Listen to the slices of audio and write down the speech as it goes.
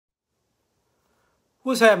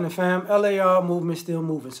What's happening, fam? L.A.R. movement still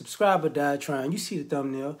moving. Subscribe or die trying. You see the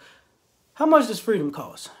thumbnail. How much does freedom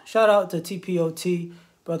cost? Shout out to TPOT,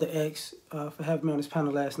 Brother X, for having me on this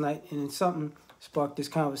panel last night. And something sparked this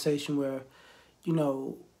conversation where,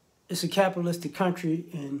 it's a capitalistic country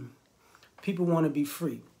and people want to be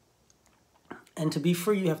free. And to be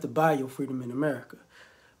free, you have to buy your freedom in America.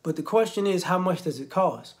 But the question is, how much does it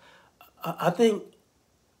cost? I think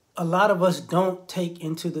a lot of us don't take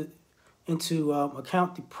into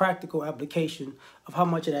account the practical application of how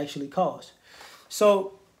much it actually costs.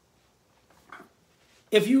 So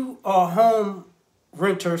if you are a home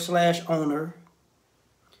renter / owner,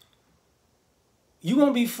 you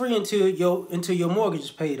won't be free until your mortgage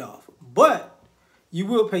is paid off. But you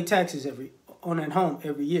will pay taxes on that home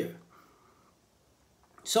every year.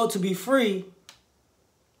 So to be free,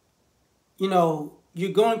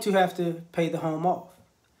 you're going to have to pay the home off.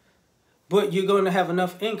 But you're going to have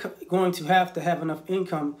enough income, have enough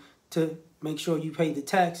income to make sure you pay the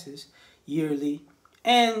taxes yearly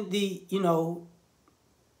and the,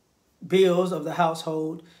 bills of the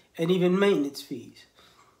household and even maintenance fees.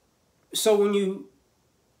 So when you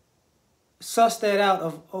suss that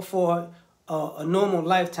out for a normal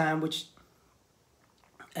lifetime, which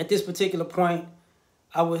at this particular point,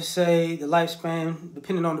 I would say the lifespan,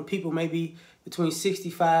 depending on the people, may be between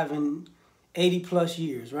 65 and 80 plus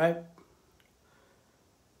years, right?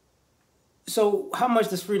 So how much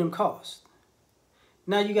does freedom cost?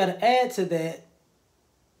 Now you got to add to that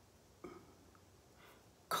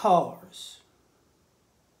cars.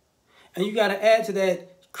 And you got to add to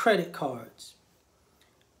that credit cards.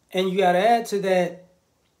 And you got to add to that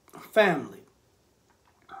family.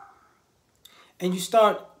 And you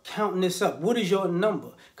start counting this up. What is your number?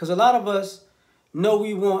 Because a lot of us know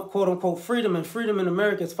we want quote unquote freedom, and freedom in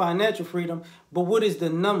America is financial freedom. But what is the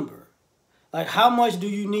number? Like, how much do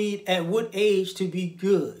you need at what age to be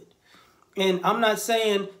good? And I'm not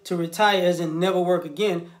saying to retire as in never work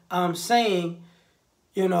again. I'm saying,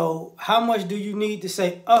 how much do you need to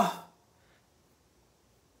say,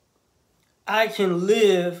 I can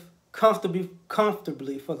live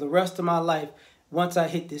comfortably for the rest of my life once I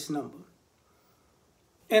hit this number?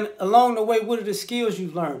 And along the way, what are the skills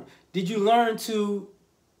you've learned? Did you learn for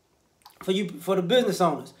the business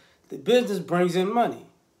owners, the business brings in money.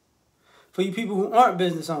 For you people who aren't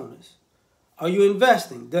business owners, are you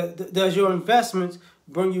investing? Does your investments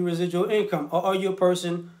bring you residual income? Or are you a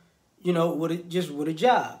person, with a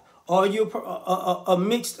job? Or are you a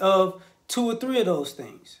mix of 2 or 3 of those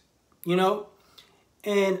things?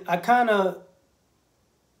 And I kind of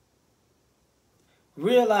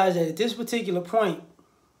realized that at this particular point,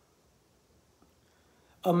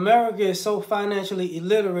 America is so financially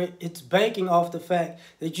illiterate, it's banking off the fact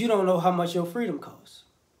that you don't know how much your freedom costs.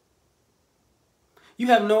 You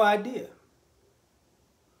have no idea.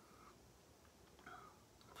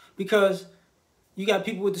 Because you got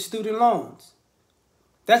people with the student loans.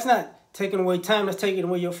 That's not taking away time, that's taking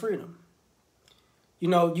away your freedom. You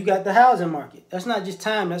got the housing market. That's not just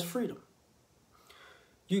time, that's freedom.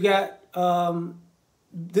 You got the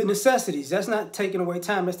necessities. That's not taking away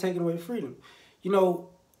time, that's taking away freedom.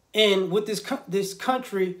 And with this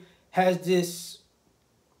country has this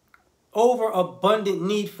overabundant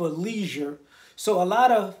need for leisure. So a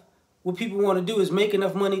lot of what people want to do is make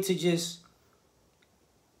enough money to just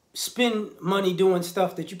spend money doing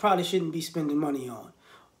stuff that you probably shouldn't be spending money on,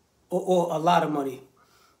 or a lot of money.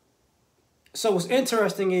 So what's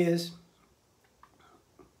interesting is,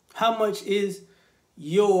 how much is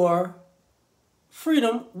your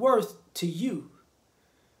freedom worth to you?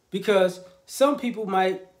 Because some people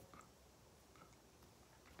might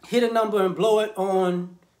hit a number and blow it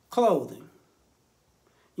on clothing.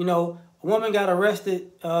 A woman got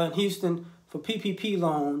arrested in Houston for PPP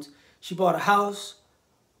loans. She bought a house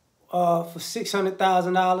for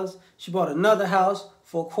 $600,000. She bought another house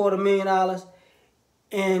for $250,000.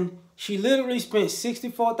 And she literally spent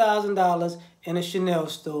 $64,000 in a Chanel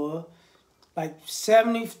store, like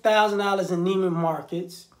 $70,000 in Neiman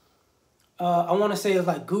Marcus. I want to say it's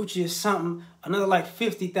like Gucci or something, another like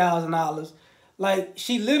 $50,000. Like,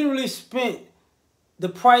 she literally spent the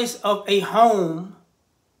price of a home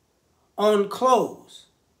on clothes.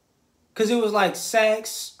 Because it was like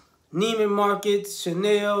Saks, Neiman Marcus,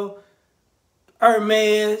 Chanel,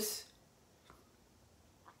 Hermes.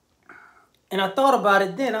 And I thought about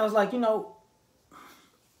it then. I was like,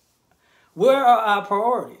 where are our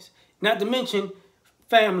priorities? Not to mention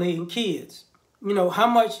family and kids. How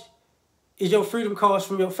much is your freedom cost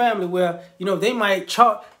from your family, where, they might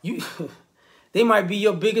charge you, they might be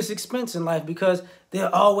your biggest expense in life because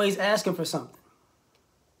they're always asking for something.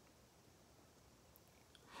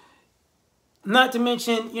 Not to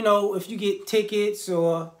mention, you know, if you get tickets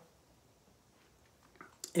or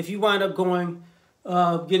if you wind up going,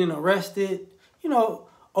 getting arrested, you know,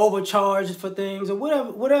 overcharged for things or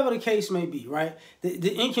whatever the case may be, right?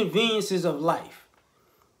 The inconveniences of life.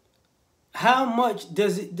 How much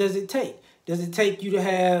does it take? Does it take you to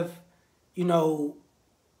have, you know,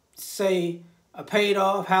 say a paid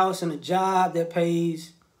off house and a job that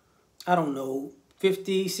pays, I don't know,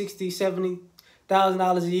 50, 60, 70,000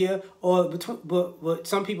 dollars a year, or but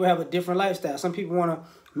some people have a different lifestyle. Some people want a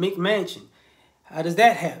McMansion. How does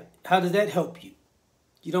that help you?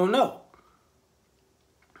 You don't know.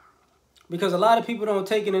 Because a lot of people don't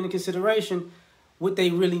take it into consideration what they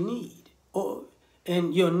really need,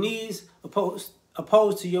 and your needs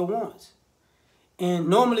opposed to your wants. And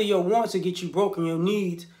normally your wants will get you broke, and your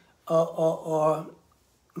needs or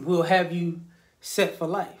will have you set for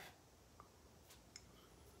life.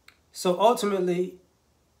 So ultimately,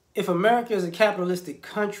 if America is a capitalistic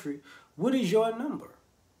country, what is your number?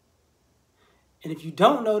 And if you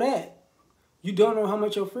don't know that, you don't know how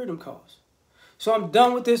much your freedom costs. So I'm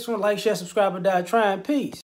done with this one. Like, share, subscribe, or die trying. Peace.